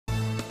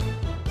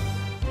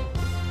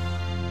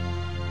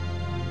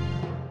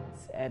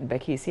and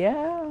Becky's here.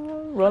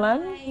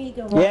 Roland? Hi,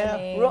 good morning.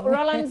 Yeah.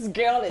 Roland's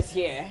girl is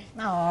here.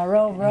 Oh,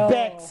 Ro.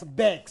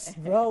 Bex.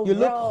 Ro, You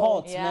look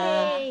hot, Yeah.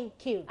 man.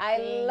 Thank you. I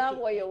Thank love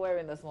you. what you're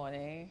wearing this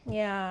morning.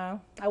 Yeah,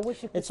 I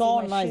wish you could It's see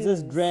all my nice,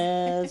 shoes. this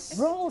dress.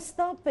 Bro,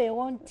 stop it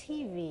on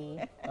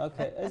TV.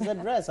 Okay, it's the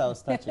dress I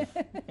was touching.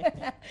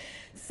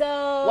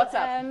 So, What's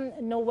up?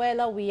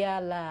 Noella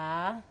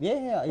Wiyaala.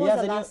 Yeah, What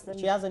was the last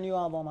she has a new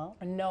album out.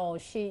 No,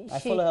 I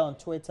follow her on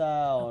Twitter,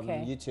 on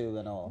Okay. YouTube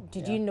and all.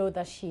 Did yeah. you know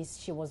that she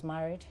was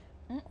married?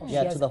 Or she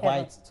Yeah, has to the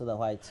ever-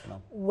 white.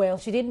 No. Well,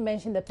 she didn't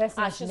mention the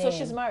person's name. So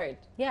she's married?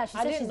 Yeah, she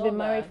I said didn't she's know been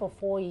married that. for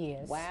 4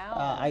 years. Wow.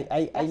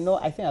 I know.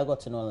 I think I got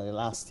to know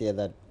last year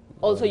that.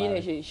 Also, they were you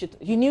know, married.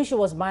 You knew she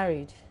was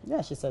married.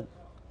 Yeah, she said.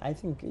 I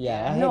think.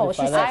 Yeah. I heard No, it,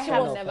 she but said that's she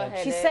not was- never okay.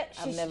 heard She it. said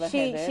I've never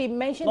she heard it.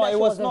 mentioned No, that it she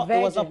was was a not.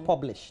 virgin. It was not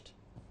published.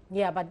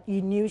 Yeah, but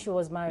you knew she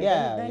was married.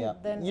 Yeah.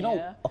 Then You know.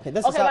 Yeah. Okay.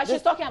 This Okay, is how, but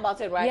she's talking about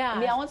it, right? Yeah. I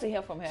mean, I want to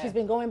hear from her. she's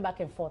been going back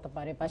and forth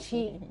about it, but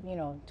she,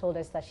 told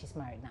us that she's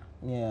married now.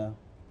 Yeah.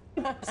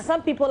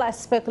 Some people are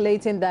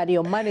speculating that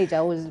your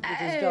manager was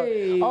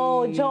John.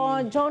 Oh,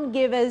 John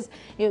gave us.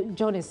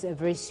 John is a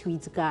very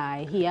sweet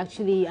guy. He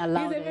actually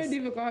allowed He's a very us.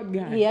 difficult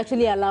guy. He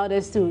actually allowed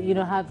us to,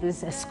 have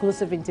this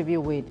exclusive interview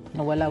with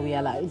Noella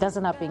Wiyaala. It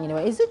doesn't happen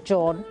anywhere. Is it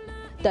John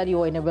that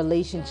you're in a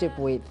relationship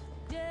with?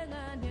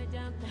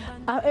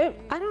 I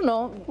don't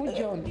know. Which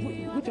John?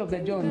 Which of the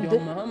John? John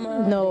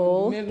Mahama?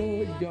 No. John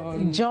Melo?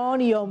 John...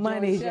 John, your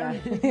manager.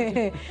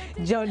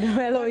 John Dumelo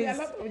There are a is.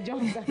 lot of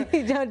Johns.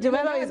 John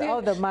Dumelo is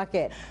off the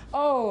market.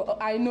 Oh,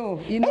 I know.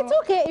 You know. It's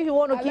okay if you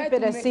want to I keep like it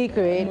to a make-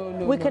 secret.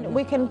 No,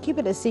 we can keep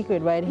it a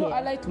secret right No, here.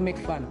 I like to make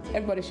fun.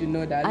 Everybody should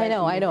know that. I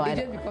know.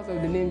 It's just because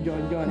of the name John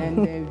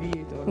and then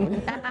V8 or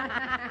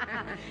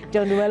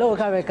John Dumelo will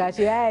come and catch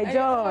you. Hey,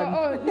 John.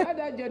 Oh, now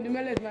that John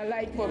Dumelo is my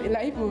like for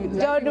like if you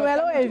John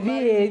Dumelo and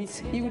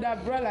V8. He would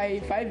have brought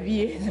like 5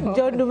 V8.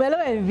 John Dumelo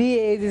and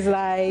V8 is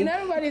like. And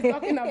everybody's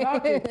talking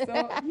about it,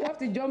 so you have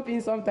to jump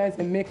in sometimes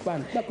and make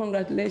fun. But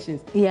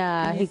congratulations.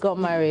 Yeah, he got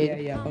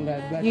married. Yeah,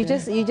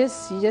 congratulations. You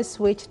just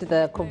switched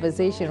the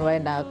conversation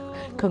right now,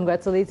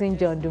 congratulating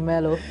John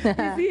Dumelo.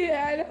 See,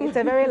 I don't... It's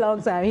a very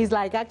long time. He's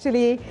like,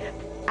 actually,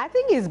 I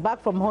think he's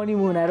back from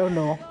honeymoon. I don't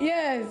know.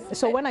 Yes.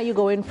 So when are you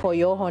going for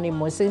your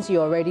honeymoon? Since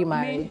you're already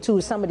married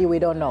to somebody we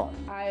don't know.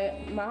 My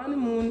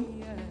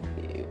honeymoon,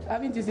 I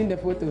haven't seen the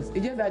photos.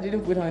 It's just that I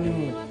didn't put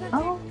honeymoon.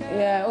 Oh,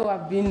 Yeah,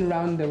 I've been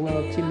around the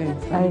world chilling.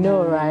 I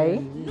know,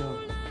 right?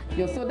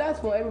 Yeah, so that's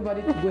for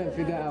everybody to go and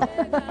figure out.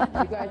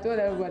 Because I told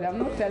everybody, I'm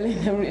not telling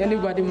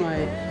anybody my.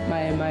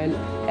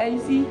 And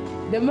you see,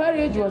 the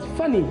marriage was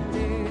funny.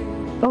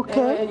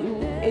 Okay.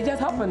 It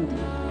just happened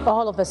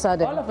All of a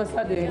sudden. all of a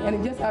sudden, and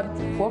it just had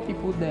 4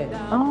 people there.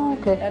 Oh,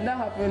 okay. And that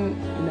happened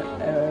in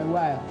a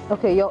while.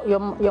 Okay,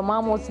 your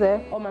mom was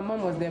there. Oh, my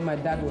mom was there, my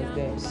dad was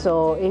there.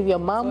 So if your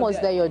mom was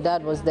there, your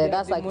dad was there. They are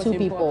That's the like most 2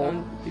 people.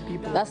 important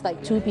people. That's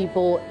like 2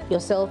 people,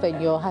 yourself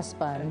and your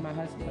husband. And my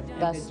husband.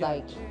 and That's the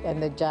judge. like,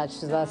 and the judge,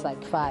 so that's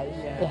like 5. Yeah,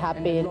 It and the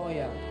happened.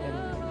 lawyer.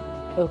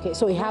 Okay,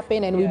 so it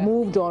happened and we Yeah.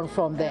 moved on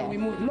from And there. we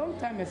moved long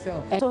time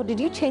myself. And so did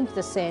you change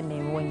the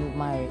surname when you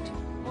married?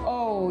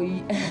 Oh,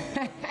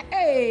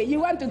 hey, you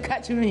want to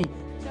catch me?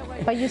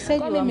 But you said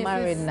Call you are me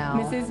married now.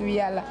 Mrs.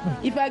 Wiyaala.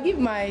 If I give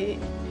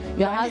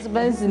Your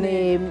husband's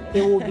name,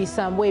 it will be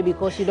some way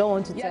because you don't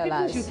want to yeah, tell people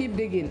us. should keep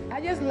digging. I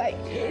just like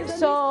it's a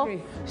So,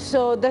 mystery.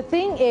 so the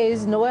thing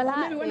is, Noella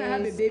Maybe when I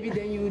have a is. baby,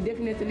 then you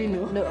definitely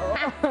know. No.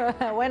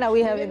 When are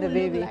we having the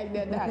Maybe baby? Like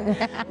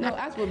that. No,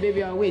 ask for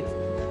baby, I'll wait.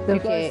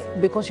 Okay,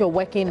 because you're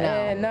working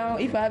now. Now,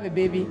 if I have a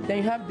baby, then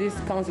you have these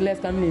counselors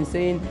coming in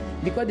saying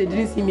because they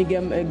didn't see me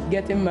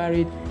getting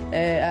married,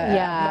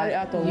 married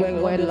out of you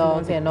wedlock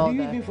wedlock and all Do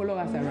you that. even follow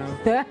us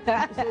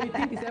around? So you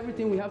think it's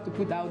everything we have to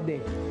put out there?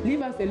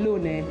 Leave us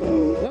alone, eh?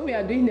 When we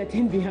are doing the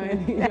thing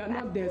behind, you are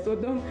not there. So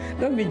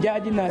don't be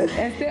judging us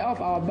and stay off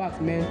our backs,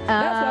 man.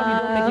 That's why we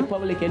don't make it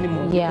public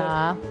anymore.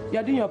 Yeah. You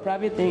are doing your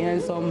private thing, and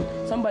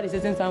somebody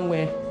sitting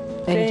somewhere.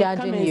 And saying,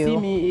 judging come and you. see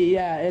me,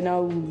 yeah, and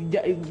I'll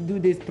do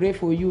this, pray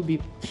for you.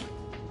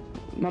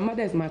 My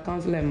mother is my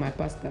counselor and my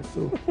pastor,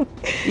 so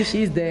if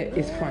she's there,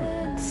 it's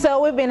fun.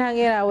 So we've been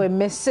hanging out with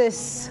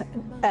Mrs.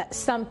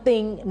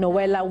 Something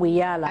Noella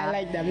Wiyaala. I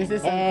like that, Mrs.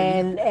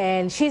 Something.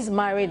 And she's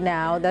married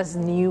now. That's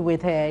new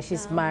with her.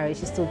 She's married.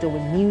 She's still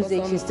doing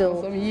music. She's still.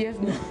 For some years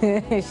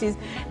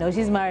now.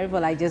 she's married for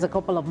like just a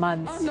couple of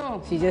months. Oh,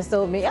 no. She just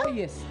told me. 4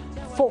 years.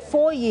 For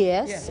 4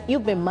 years, Yeah.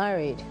 you've been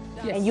married.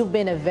 Yes. And you've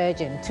been a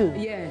virgin too.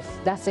 Yes.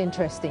 That's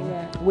interesting.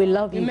 Yeah. We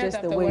love We you met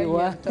just the after way 1 you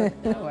year.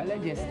 are. Oh,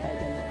 let's just start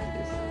this.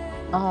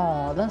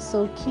 Oh, that's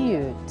so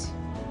cute.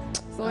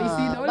 So you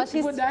see, the only but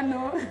she's- people that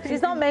know.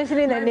 She's not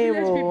mentioning the My name.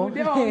 village people,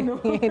 they all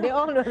know. They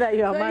all know that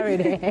you are So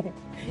married.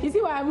 You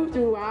see why I moved to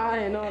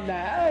Wiyaala and all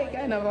that? I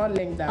kind of all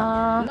linked up.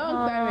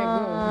 Long time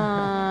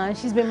ago.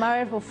 She's been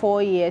married for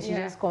 4 years. She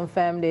Yeah. just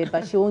confirmed it,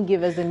 but she won't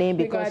give us the name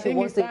Because because I she think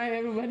wants it's to. time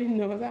everybody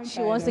knows. I'm She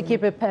tired wants to of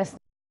keep it personal.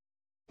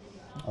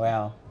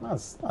 Well,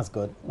 that's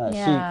good.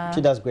 Yeah.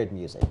 She does great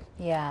music.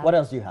 Yeah. What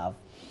else do you have?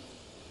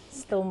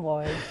 Stone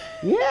Boy.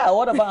 Yeah.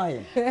 What about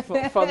him?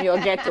 From your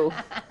ghetto.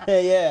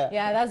 Yeah.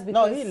 Yeah, that's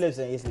No, because. he lives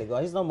in East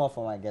Lagos. He's no more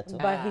from my ghetto.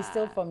 But he's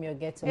still from your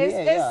ghetto. It's,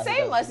 Yeah, it's he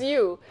same does. as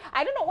you.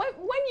 I don't know when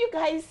you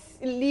guys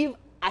leave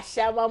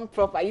Ashaman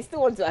proper, you still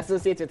want to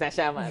associate with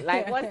Ashaman.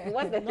 Like what's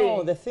the thing?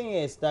 No, the thing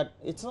is that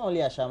it's not only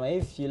Ashama.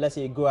 If you, let's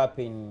say, you grow up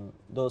in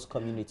those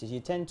communities,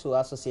 you tend to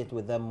associate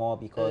with them more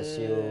because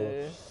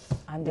you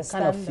kind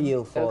of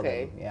feel for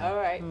them. Yeah. All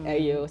right.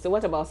 You. So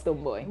what about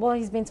Stoneboy? Well,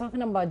 he's been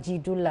talking about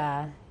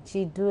Jidula.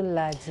 The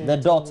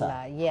daughter.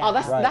 Yeah. Oh,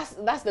 that's Right.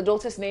 that's the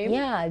daughter's name.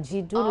 Yeah,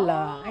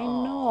 Jidula. I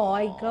know,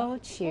 I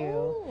got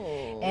you.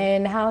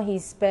 And how he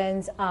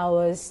spends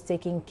hours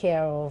taking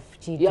care of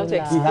Jidula. You have to He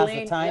has the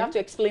explain. time. You have to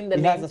explain the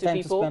He name has the to time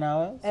people. to spend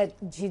hours.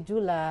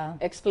 Jidula.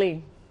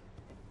 Explain.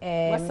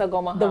 What's the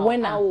goma? The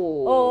winner.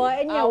 Oh,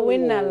 and your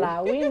winner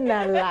la.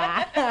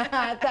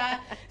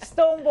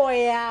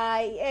 Stoneboy,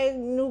 I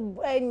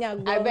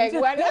beg,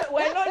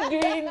 we're not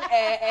doing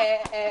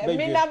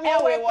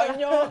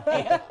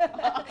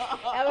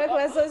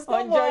so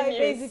Stoneboy JoyNews.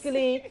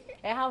 basically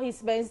and how he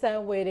spends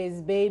time with his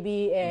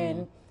baby,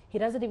 and he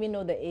doesn't even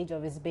know the age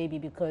of his baby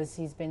because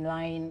he's been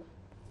lying,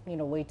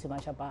 way too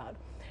much about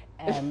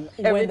when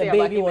the Everything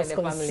about baby him was and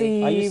the family.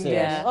 conceived. Are you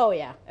serious? Yeah. Oh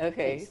yeah.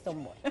 Okay.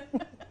 Stoneboy.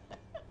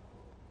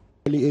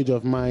 Early age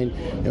of mine,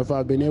 if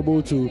I've been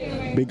able to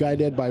be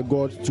guided by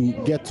God to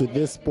get to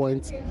this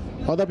point.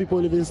 Other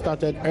people even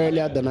started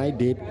earlier than I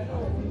did,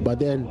 but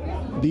then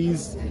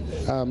this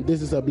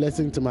is a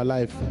blessing to my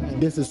life.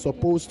 This is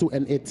supposed to,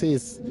 and it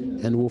is,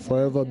 and will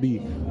forever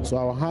be. So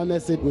I'll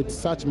harness it with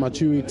such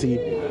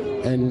maturity,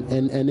 and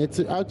it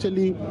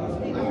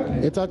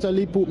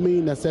actually put me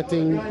in a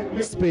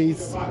certain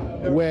space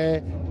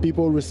where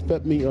people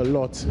respect me a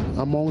lot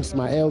amongst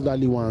my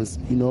elderly ones,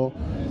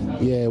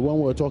 Yeah, when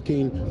we're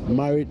talking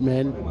married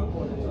men,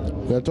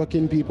 we're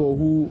talking people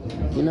who,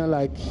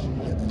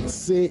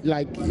 say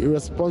like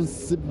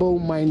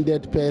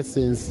responsible-minded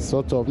persons,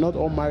 sort of. Not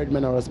all married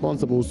men are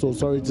responsible, so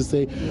sorry to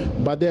say.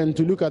 But then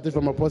to look at it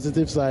from a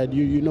positive side,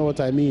 you know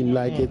what I mean.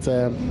 Like it's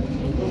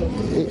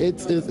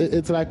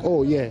like,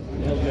 oh yeah,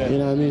 you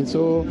know what I mean.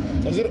 So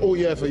is it all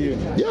year for you?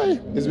 Yeah,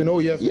 It's been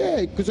all year.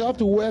 yeah, because you have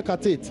to work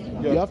at it.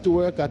 Yeah. You have to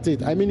work at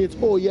it. I mean, it's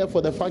all year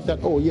for the fact that,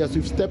 oh yes,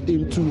 we've stepped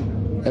into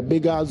a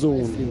bigger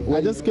zone. I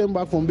just came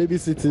back from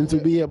babysitting to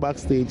be here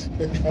backstage.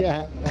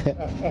 Yeah.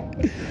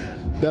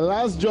 The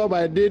last job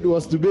I did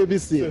was to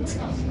babysit.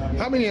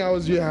 How many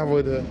hours do you have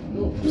with her?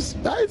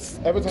 That's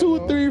Every time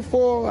 2, 3,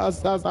 4,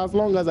 as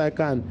long as I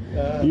can.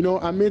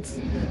 Amidst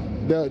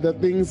the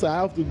things, I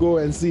have to go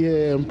and see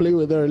her and play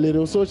with her a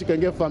little so she can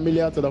get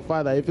familiar to the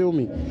father. You feel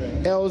me?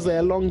 Else a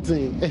long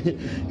thing.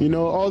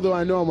 Although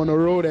I know I'm on the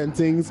road and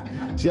things,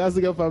 she has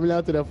to get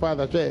familiar to the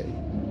father.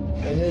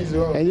 And here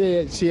you are. And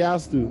yeah, she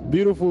has to.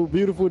 Beautiful,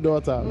 beautiful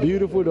daughter.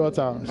 Beautiful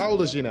daughter. How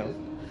old is she now?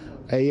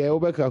 Yeah,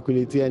 over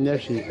calculate and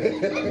yes, she.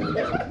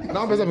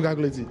 Now I'm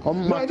calculating.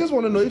 No, I just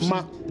want to know if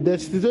the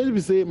situation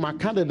we say my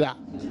candidate.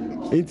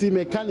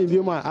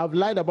 I've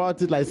lied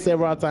about it like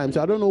several times.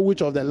 I don't know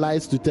which of the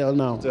lies to tell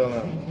now.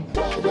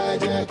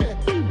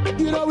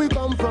 We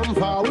come from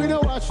far, we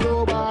don't watch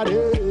nobody.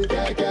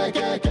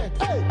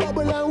 Hey,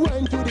 bubble and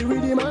went to the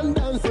rhythm and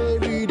dance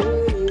every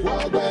day.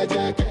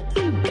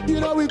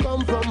 We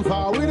come from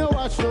far, we don't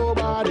watch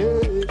nobody.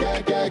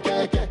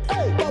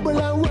 Hey, bubble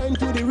and went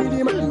to the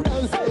rhythm and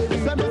dance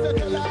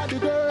every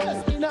day.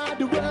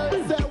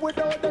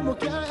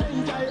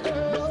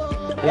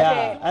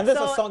 Yeah, and this is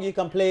so a song you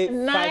can play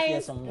 5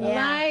 years from now.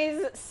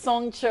 Nice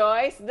song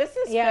choice. This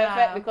is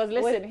perfect because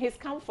listen, he's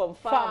come from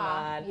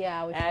far, man.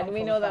 Yeah, and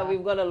we know that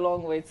we've got a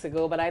long way to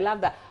go. But I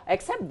love that.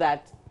 Except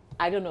that,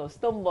 I don't know,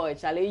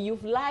 Stoneboy, Charlie,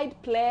 you've lied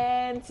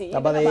plenty even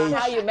About the about age.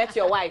 how you met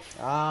your wife.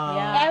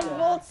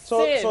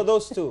 So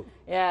those two.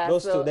 Yeah,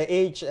 Those so- two, the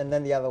age and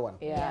then the other one.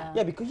 Yeah.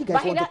 Yeah, because you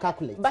guys want to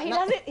calculate. But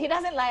he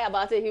doesn't lie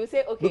about it. He will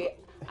say, okay,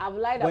 I've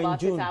lied we're in about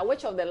June. it.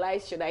 Which of the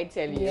lies should I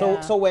tell you?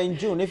 So we're in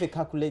June. If you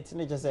calculate,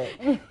 you just say,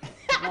 no.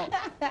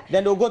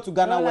 Then they'll go to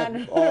Ghana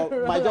Roland,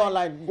 or my John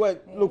line, go and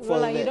look for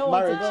Roland, the you don't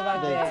want to marriage go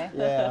back date.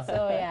 there. Yeah. So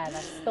yeah,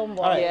 that's Stoneboy.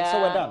 All right, Yeah.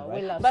 so we're done,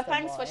 right? We love But Stoneboy.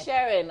 thanks for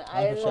sharing.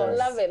 I for sharing.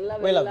 love it,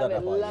 love We it, love love that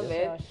it, about love you.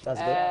 it. That's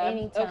good.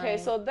 Anytime. Okay,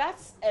 so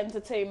that's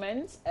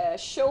entertainment.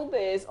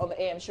 Showbiz on the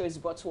AM show is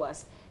brought to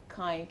us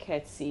kind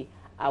courtesy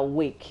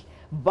Awake.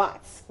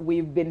 But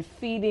we've been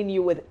feeding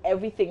you with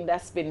everything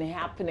that's been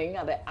happening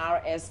at the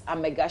RS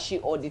Amegashi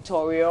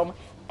Auditorium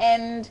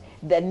and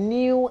the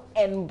new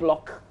N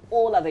Block,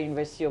 all at the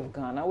University of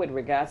Ghana, with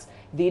regards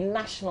the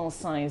National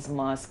Science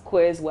Maths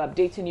Quiz. We're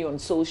updating you on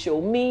social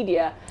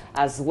media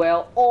as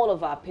well, all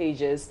of our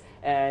pages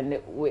and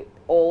with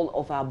all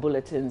of our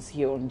bulletins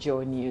here on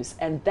JoyNews.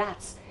 And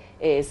that's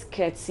is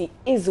courtesy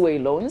Isway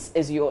Loans,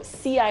 is your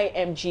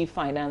CIMG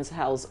Finance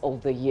House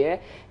of the Year,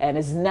 and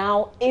is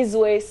now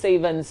Isway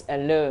Savings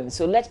and Loans.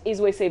 So let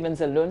Isway Savings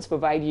and Loans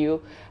provide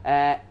you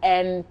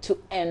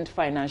end-to-end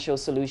financial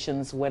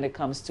solutions when it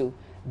comes to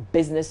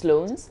business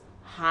loans,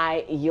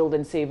 high yield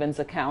and savings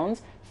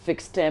accounts,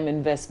 fixed-term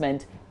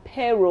investment,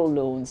 payroll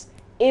loans.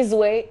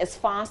 Isway is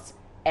fast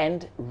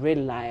and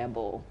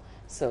reliable.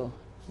 So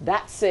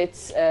that's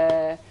it.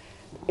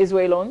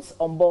 Israelons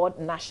on board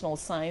National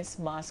Science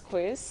Mass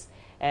Quiz,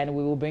 and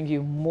we will bring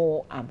you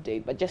more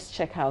update. But just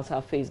check out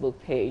our Facebook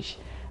page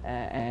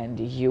and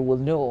you will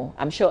know.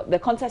 I'm sure the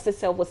contest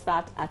itself will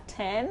start at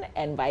 10,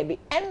 and by the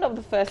end of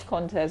the first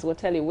contest, we'll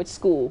tell you which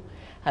school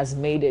has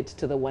made it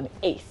to the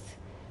 1/8.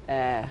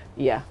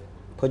 Yeah.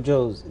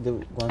 Pojos, the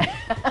one.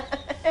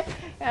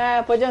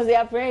 Pojos, they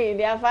are praying,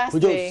 they are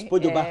fasting.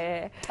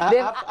 I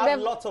have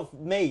lots of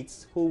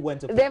mates who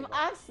went to They've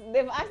asked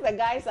the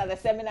guys at the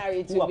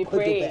seminary to be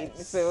praying.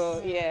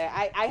 So yeah,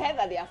 I heard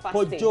that they are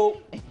fasting.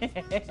 Pojo.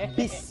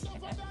 Bis.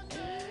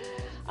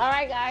 All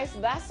right, guys,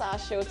 that's our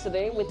show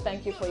today. We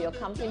thank you for your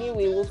company.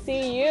 We will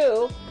see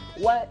you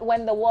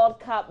when the World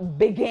Cup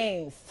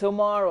begins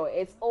tomorrow.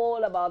 It's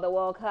all about the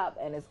World Cup,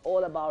 and it's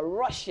all about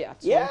Russia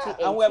 2018.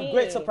 Yeah, and we have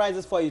great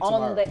surprises for you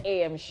tomorrow. On the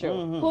AM show.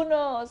 Who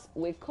knows?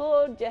 We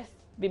could just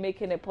be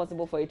making it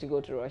possible for you to go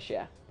to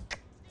Russia.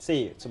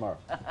 See you tomorrow.